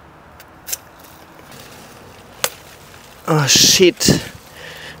 Oh shit.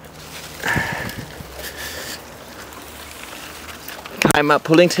 My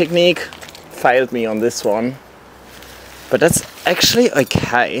pulling technique failed me on this one, but that's actually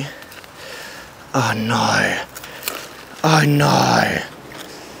okay. Oh no. Oh no.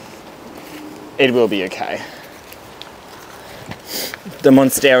 It will be okay. The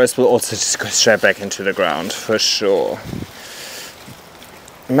Monsteras will also just go straight back into the ground for sure.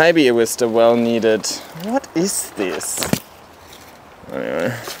 Maybe it was the well needed. What is this?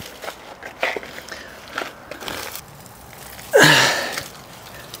 Anyway.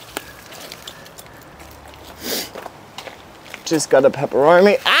 Just got a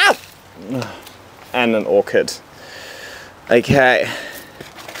pepperoni. Ah! And an orchid. Okay.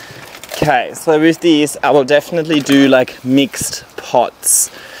 Okay, so with these I will definitely do like mixed pots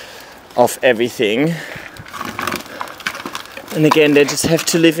of everything. And again, they just have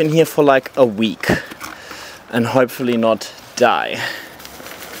to live in here for like a week and hopefully not die.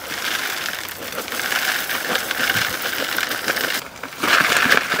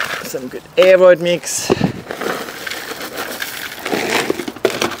 Some good aeroid mix.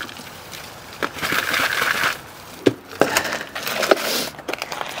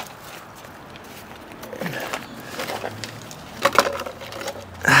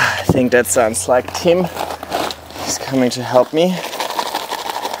 I think that sounds like Tim. He's coming to help me.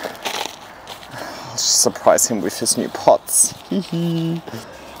 I'll just surprise him with his new pots.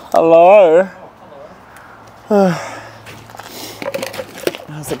 Hello.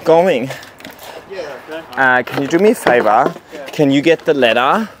 How's it going? Can you do me a favor? Can you get the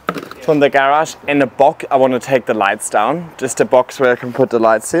ladder from the garage and a box? I want to take the lights down. Just a box where I can put the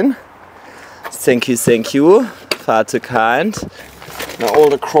lights in. Thank you, thank you. Far too kind. Now all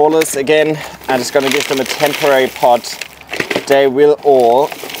the crawlers, again, I'm just going to give them a temporary pot. They will all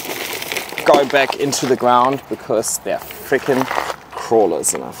go back into the ground because they're freaking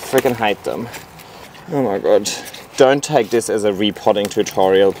crawlers and I freaking hate them. Oh my god. Don't take this as a repotting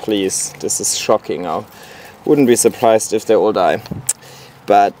tutorial, please. This is shocking. I wouldn't be surprised if they all die.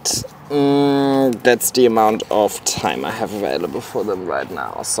 But that's the amount of time I have available for them right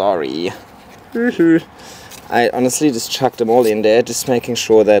now. Sorry. I honestly just chucked them all in there, just making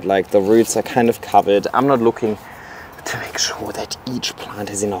sure that like the roots are kind of covered. I'm not looking to make sure that each plant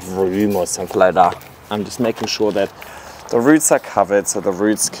has enough room or something like that. I'm just making sure that the roots are covered so the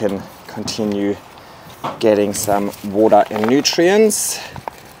roots can continue getting some water and nutrients.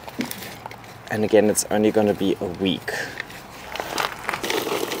 And again, it's only going to be a week.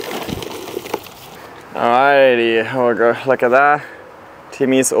 Alrighty, here we go. Look at that.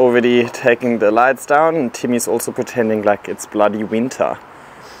 Timmy's already taking the lights down and Timmy's also pretending like it's bloody winter.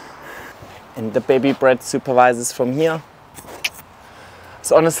 And the baby bread supervises from here.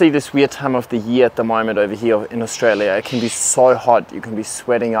 It's honestly this weird time of the year at the moment over here in Australia. It can be so hot, you can be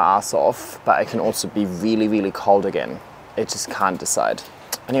sweating your ass off, but it can also be really, really cold again. It just can't decide.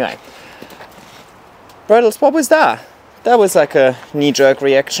 Anyway, Brodels, what was that? That was like a knee-jerk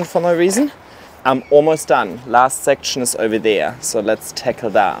reaction for no reason. I'm almost done. Last section is over there, so let's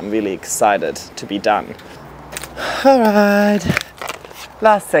tackle that. I'm really excited to be done. Alright,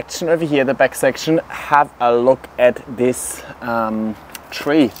 last section over here, the back section. Have a look at this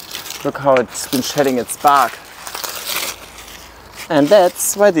tree. Look how it's been shedding its bark. And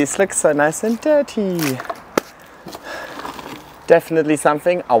that's why this looks so nice and dirty. Definitely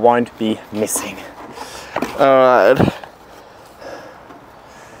something I won't be missing. Alright.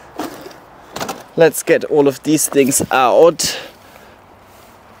 Let's get all of these things out.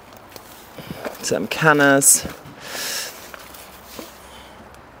 Some cannas.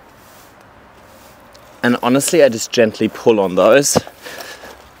 And honestly, I just gently pull on those.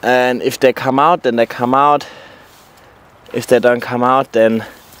 And if they come out, then they come out. If they don't come out, then,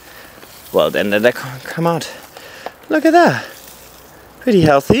 well, then they can't come out. Look at that. Pretty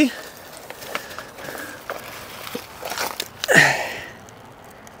healthy.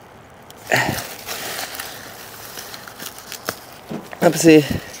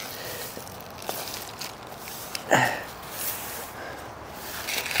 Oopsie.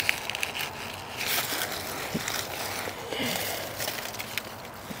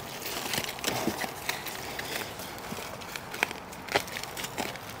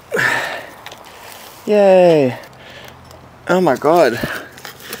 Yay! Oh my god!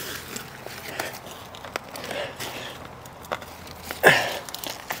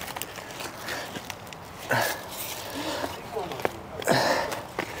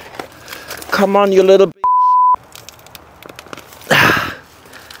 Come on, you little bitch!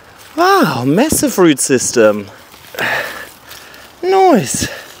 Wow, massive root system. Nice.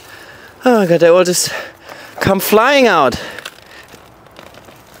 Oh my god, they all just come flying out.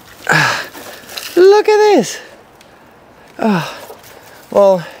 Look at this. Oh,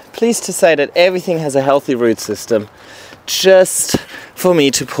 well, pleased to say that everything has a healthy root system. Just for me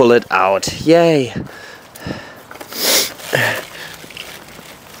to pull it out. Yay.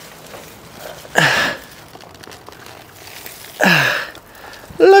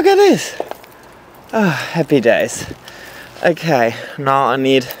 Look at this. Oh, happy days. Okay, now I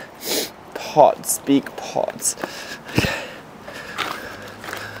need pots, big pots. Okay.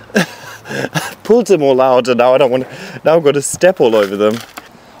 Pulled them all out and now I don't want to, now I've got to step all over them.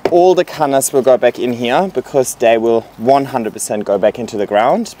 All the cannas will go back in here because they will 100% go back into the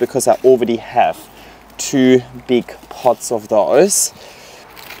ground because I already have 2 big pots of those.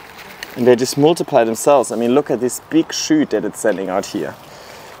 And they just multiply themselves. I mean, look at this big shoot that it's sending out here.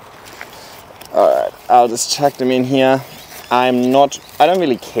 Alright, I'll just chuck them in here. I don't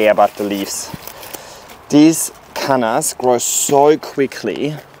really care about the leaves. These cannas grow so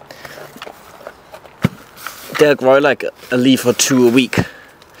quickly. They'll grow like a leaf or 2 a week.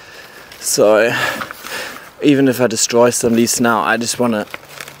 So even if I destroy some leaves now, I just want to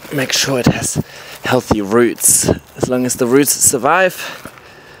make sure it has healthy roots. As long as the roots survive,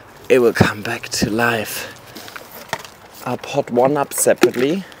 it will come back to life. I'll pot one up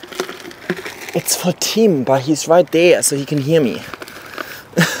separately. It's for Tim, but he's right there, so he can hear me.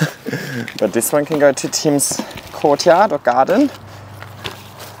 But this one can go to Tim's courtyard or garden.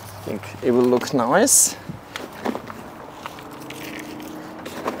 I think it will look nice.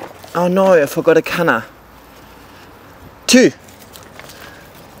 Oh no, I forgot a canna. 2.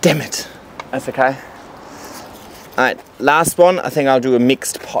 Damn it. That's okay. Alright, last one. I think I'll do a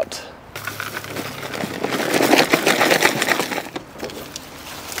mixed pot.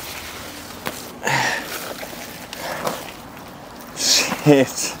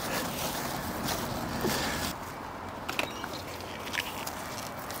 Shit.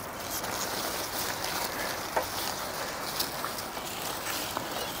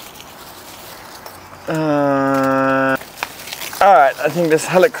 Alright, I think this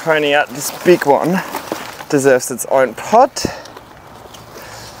heliconia, this big one, deserves its own pot.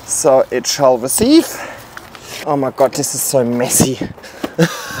 So it shall receive. Oh my god, this is so messy.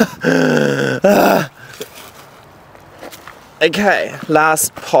 Okay,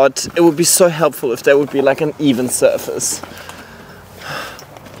 last pot. It would be so helpful if there would be like an even surface.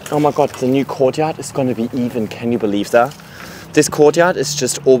 Oh my god, the new courtyard is going to be even. Can you believe that? This courtyard is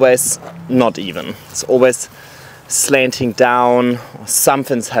just always not even. It's always slanting down, or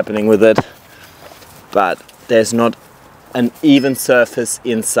something's happening with it, but there's not an even surface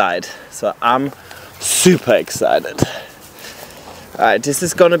inside. So I'm super excited. Alright, this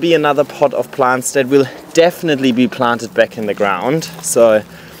is going to be another pot of plants that will definitely be planted back in the ground. So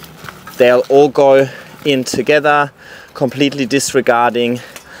they'll all go in together, completely disregarding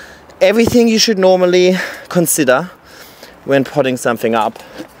everything you should normally consider when potting something up.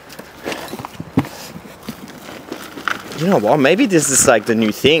 You know what, maybe this is like the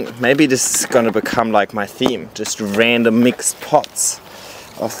new thing. Maybe this is going to become like my theme. Just random mixed pots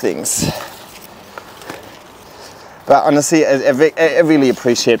of things. But honestly, I really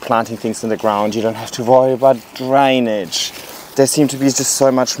appreciate planting things in the ground. You don't have to worry about drainage. They seem to be just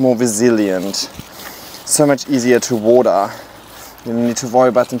so much more resilient. So much easier to water. You don't need to worry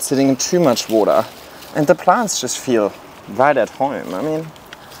about them sitting in too much water. And the plants just feel right at home. I mean,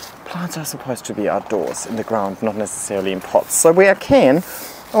 plants are supposed to be outdoors, in the ground, not necessarily in pots. So where I can,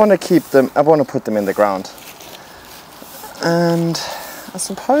 I want to keep them, I want to put them in the ground. And I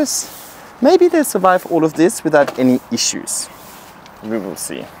suppose maybe they'll survive all of this without any issues. We will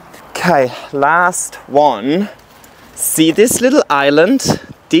see. Okay, last one. See this little island?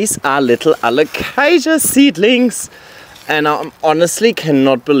 These are little alocasia seedlings. And I honestly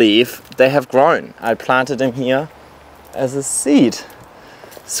cannot believe they have grown. I planted them here as a seed.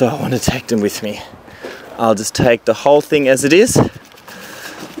 So I want to take them with me. I'll just take the whole thing as it is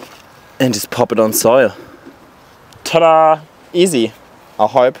and just pop it on soil. Ta-da! Easy, I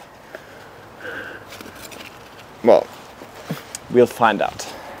hope. Well, we'll find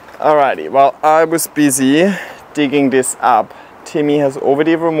out. Alrighty, well, I was busy digging this up. Timmy has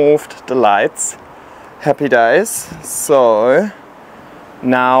already removed the lights. Happy days. So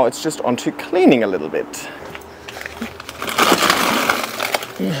now it's just on to cleaning a little bit.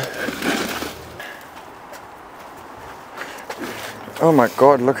 Oh my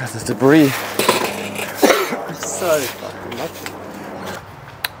god, look at the debris. So fucking lucky.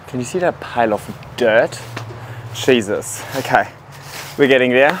 Can you see that pile of dirt? Jesus. Okay, we're getting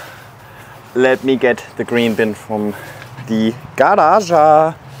there. Let me get the green bin from the garage.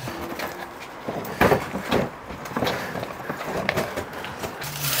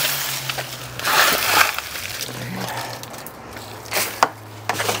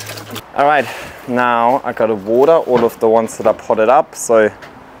 Alright, now I gotta water all of the ones that are potted up so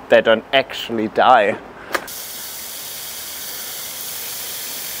they don't actually die.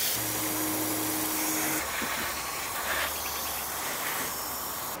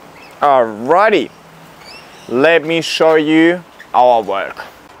 Alrighty, let me show you our work.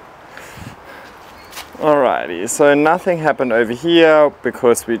 Alrighty, so nothing happened over here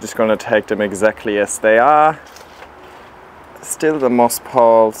because we're just gonna take them exactly as they are. Still the moss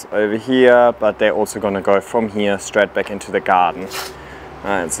poles over here, but they're also going to go from here straight back into the garden.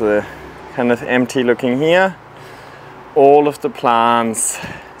 Alright, so they're kind of empty looking here. All of the plants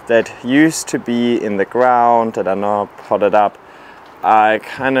that used to be in the ground that are now potted up, I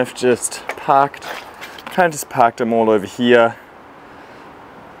kind of just parked them all over here.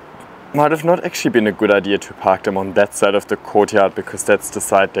 Might have not actually been a good idea to park them on that side of the courtyard because that's the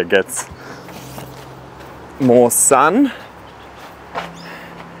side that gets more sun.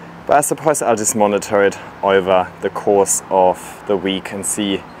 But I suppose I'll just monitor it over the course of the week and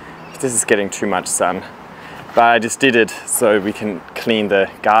see if this is getting too much sun. But I just did it so we can clean the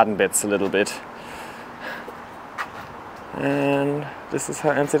garden beds a little bit. And this is how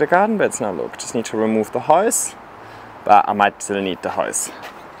empty the garden beds now look. Just need to remove the hose, but I might still need the hose.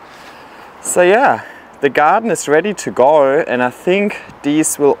 So yeah, the garden is ready to go, and I think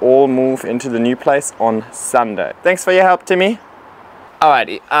these will all move into the new place on Sunday. Thanks for your help, Timmy.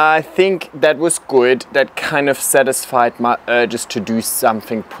 Alrighty, I think that was good. That kind of satisfied my urges to do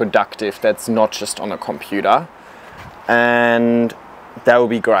something productive that's not just on a computer. And that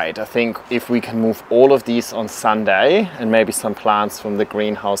would be great. I think if we can move all of these on Sunday and maybe some plants from the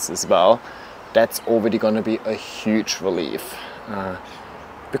greenhouse as well, that's already going to be a huge relief.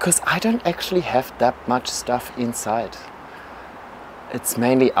 Because I don't actually have that much stuff inside. It's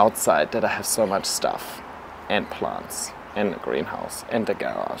mainly outside that I have so much stuff and plants. And the greenhouse, and the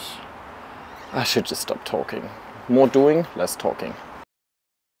garage. I should just stop talking. More doing, less talking.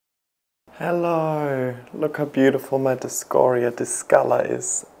 Hello, look how beautiful my Discoria discala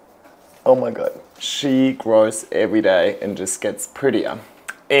is. Oh my god. She grows every day and just gets prettier.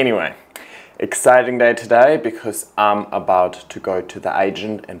 Anyway, exciting day today because I'm about to go to the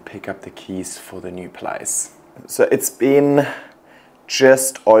agent and pick up the keys for the new place. So it's been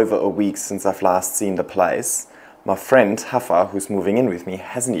just over a week since I've last seen the place. My friend Hafa, who's moving in with me,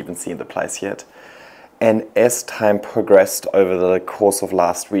 hasn't even seen the place yet. And as time progressed over the course of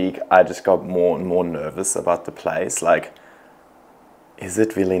last week, I just got more and more nervous about the place. Like, is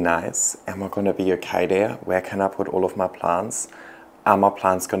it really nice? Am I going to be okay there? Where can I put all of my plants? Are my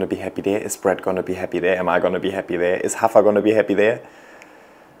plants going to be happy there? Is Brett going to be happy there? Am I going to be happy there? Is Hafa going to be happy there?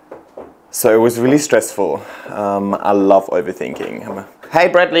 So it was really stressful. I love overthinking. Hey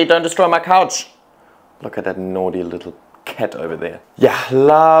Bradley, don't destroy my couch. Look at that naughty little cat over there. Yeah,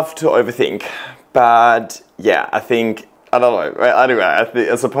 love to overthink. But yeah, I think, I don't know. Anyway,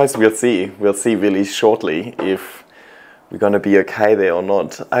 I suppose we'll see. We'll see really shortly if we're going to be okay there or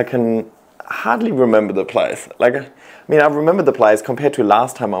not. I can hardly remember the place. Like, I mean, I remember the place compared to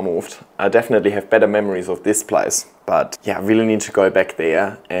last time I moved. I definitely have better memories of this place. But yeah, I really need to go back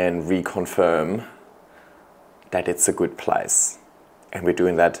there and reconfirm that it's a good place. and we're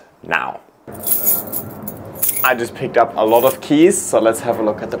doing that now. I just picked up a lot of keys, so let's have a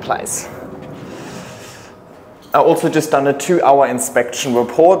look at the place. I also just done a 2-hour inspection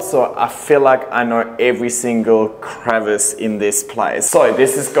report, so I feel like I know every single crevice in this place. So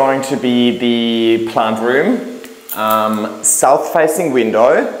this is going to be the plant room, south-facing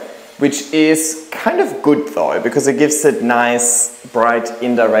window, which is kind of good though, because it gives it nice, bright,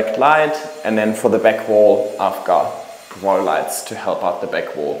 indirect light. And then for the back wall, I've got grow lights to help out the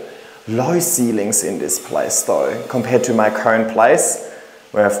back wall. Low ceilings in this place though, compared to my current place,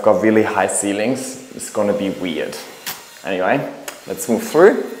 where I've got really high ceilings. It's gonna be weird. Anyway, let's move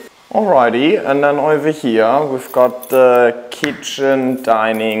through. Alrighty, and then over here we've got the kitchen,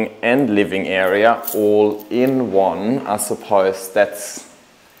 dining and living area all in one. I suppose that's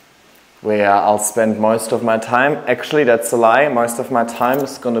where I'll spend most of my time. Actually, that's a lie. Most of my time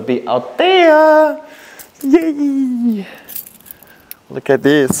is gonna be out there. Yay! Look at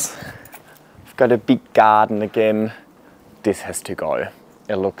this. I've got a big garden again. This has to go.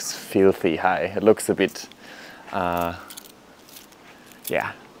 It looks filthy, hey? It looks a bit, yeah,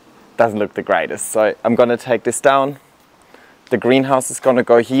 doesn't look the greatest. So I'm gonna take this down. The greenhouse is gonna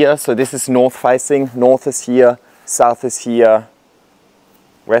go here. So this is north facing. North is here, south is here,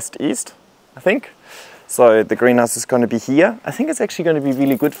 west, east, I think. So the greenhouse is gonna be here. I think it's actually gonna be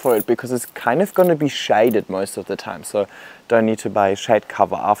really good for it because it's kind of gonna be shaded most of the time. So don't need to buy a shade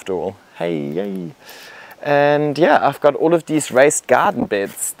cover after all. Hey, yay. And yeah, I've got all of these raised garden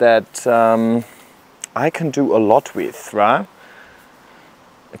beds that I can do a lot with, right?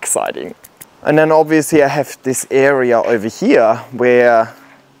 Exciting. And then obviously I have this area over here where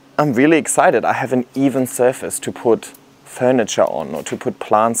I'm really excited. I have an even surface to put furniture on or to put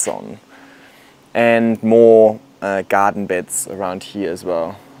plants on. And more garden beds around here as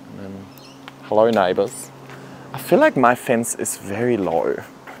well. Hello neighbors. I feel like my fence is very low.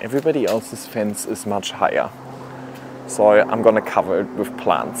 Everybody else's fence is much higher. So I'm gonna cover it with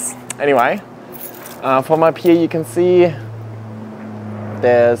plants. Anyway, from up here you can see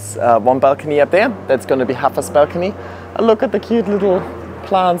there's one balcony up there. That's gonna be Huffer's balcony. And look at the cute little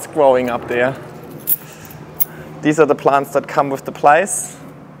plants growing up there. These are the plants that come with the place.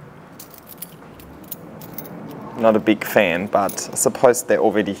 Not a big fan, but I suppose they're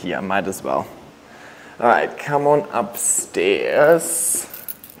already here, might as well. All right, come on upstairs.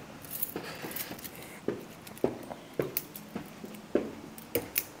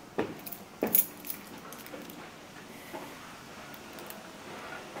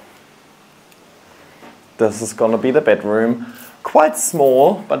 This is gonna be the bedroom. Quite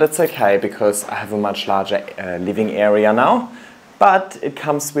small, but it's okay because I have a much larger living area now. But it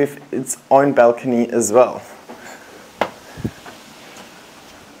comes with its own balcony as well.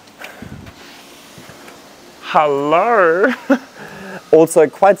 Hello! Also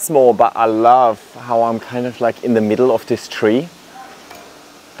quite small, but I love how I'm kind of like in the middle of this tree.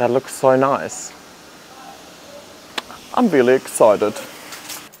 That looks so nice. I'm really excited.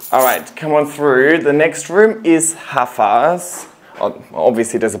 All right, come on through. The next room is Huffer's. Oh,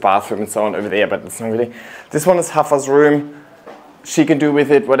 obviously there's a bathroom and so on over there, but it's not really. This one is Huffer's room. She can do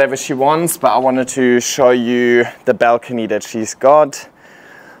with it whatever she wants, but I wanted to show you the balcony that she's got.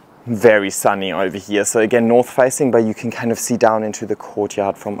 Very sunny over here. So again, north facing, but you can kind of see down into the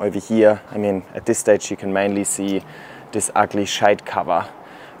courtyard from over here. I mean, at this stage you can mainly see this ugly shade cover.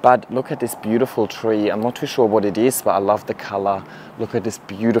 But look at this beautiful tree. I'm not too sure what it is, but I love the color. Look at this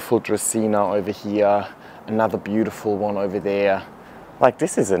beautiful Dracaena over here. Another beautiful one over there. Like,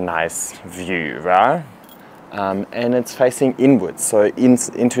 this is a nice view, right? And it's facing inwards, so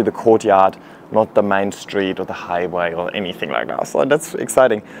into the courtyard, not the main street or the highway or anything like that. So that's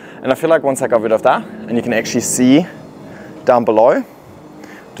exciting. And I feel like once I got rid of that, and you can actually see down below,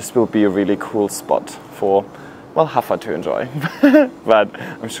 this will be a really cool spot for, well, Huffer to enjoy. But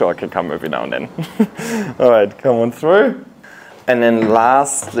I'm sure I can come every now and then. All right, come on through. And then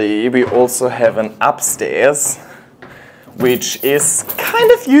lastly, we also have an upstairs, which is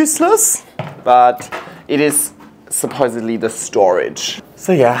kind of useless, but it is supposedly the storage.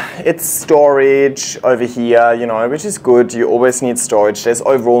 So yeah, it's storage over here, you know, which is good. You always need storage. There's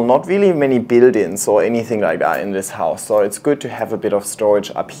overall not really many build-ins or anything like that in this house. So it's good to have a bit of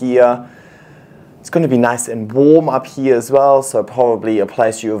storage up here. It's going to be nice and warm up here as well. So probably a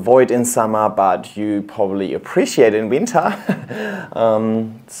place you avoid in summer, but you probably appreciate in winter.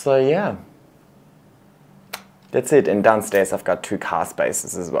 So yeah, that's it. And downstairs I've got 2 car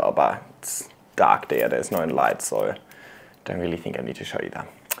spaces as well, but it's dark there. There's no light, so don't really think I need to show you that.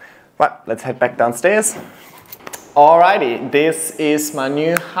 Right, let's head back downstairs. Alrighty, this is my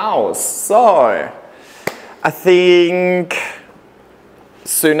new house. So I think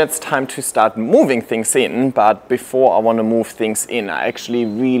soon it's time to start moving things in, but before I want to move things in, I actually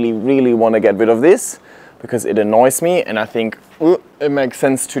really want to get rid of this because it annoys me, and I think it makes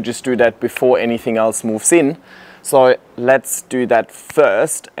sense to just do that before anything else moves in. So let's do that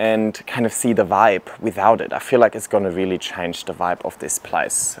first and kind of see the vibe without it. I feel like it's going to really change the vibe of this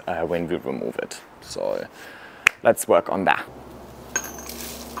place when we remove it. So let's work on that.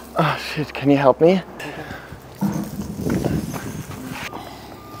 Oh shit, can you help me?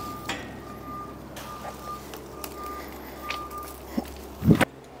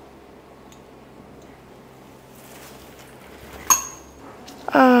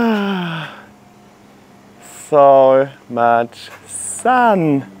 So much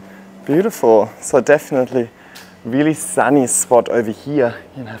sun. Beautiful. So definitely really sunny spot over here.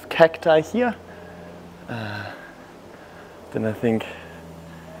 You have cacti here. Then I think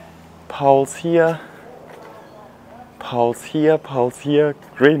poles here, poles here, poles here,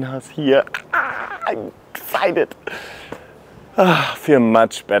 greenhouse here. I'm excited. I feel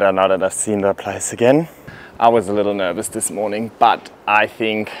much better now that I've seen that place again. I was a little nervous this morning, but I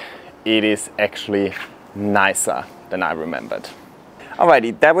think it is actually nicer than I remembered.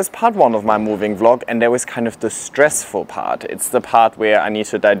 Alrighty, that was part one of my moving vlog, and that was kind of the stressful part. It's the part where I need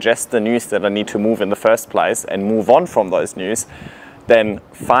to digest the news that I need to move in the first place and move on from those news. Then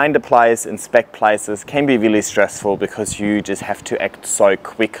find a place, inspect places can be really stressful because you just have to act so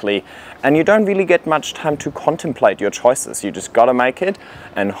quickly and you don't really get much time to contemplate your choices. You just gotta make it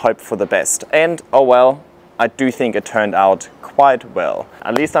and hope for the best. And oh well, I do think it turned out quite well.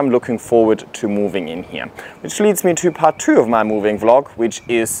 At least I'm looking forward to moving in here. Which leads me to part two of my moving vlog, which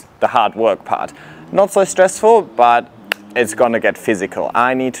is the hard work part. Not so stressful, but it's gonna get physical.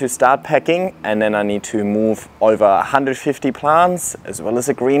 I need to start packing, and then I need to move over 150 plants as well as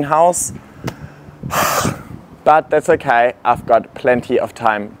a greenhouse. But that's okay, I've got plenty of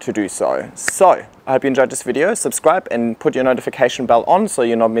time to do so. So, I hope you enjoyed this video. Subscribe and put your notification bell on so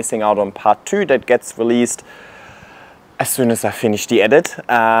you're not missing out on part two that gets released as soon as I finish the edit.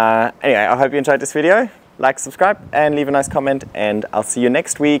 Anyway, I hope you enjoyed this video. Like, subscribe, and leave a nice comment, and I'll see you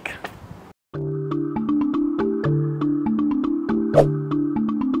next week.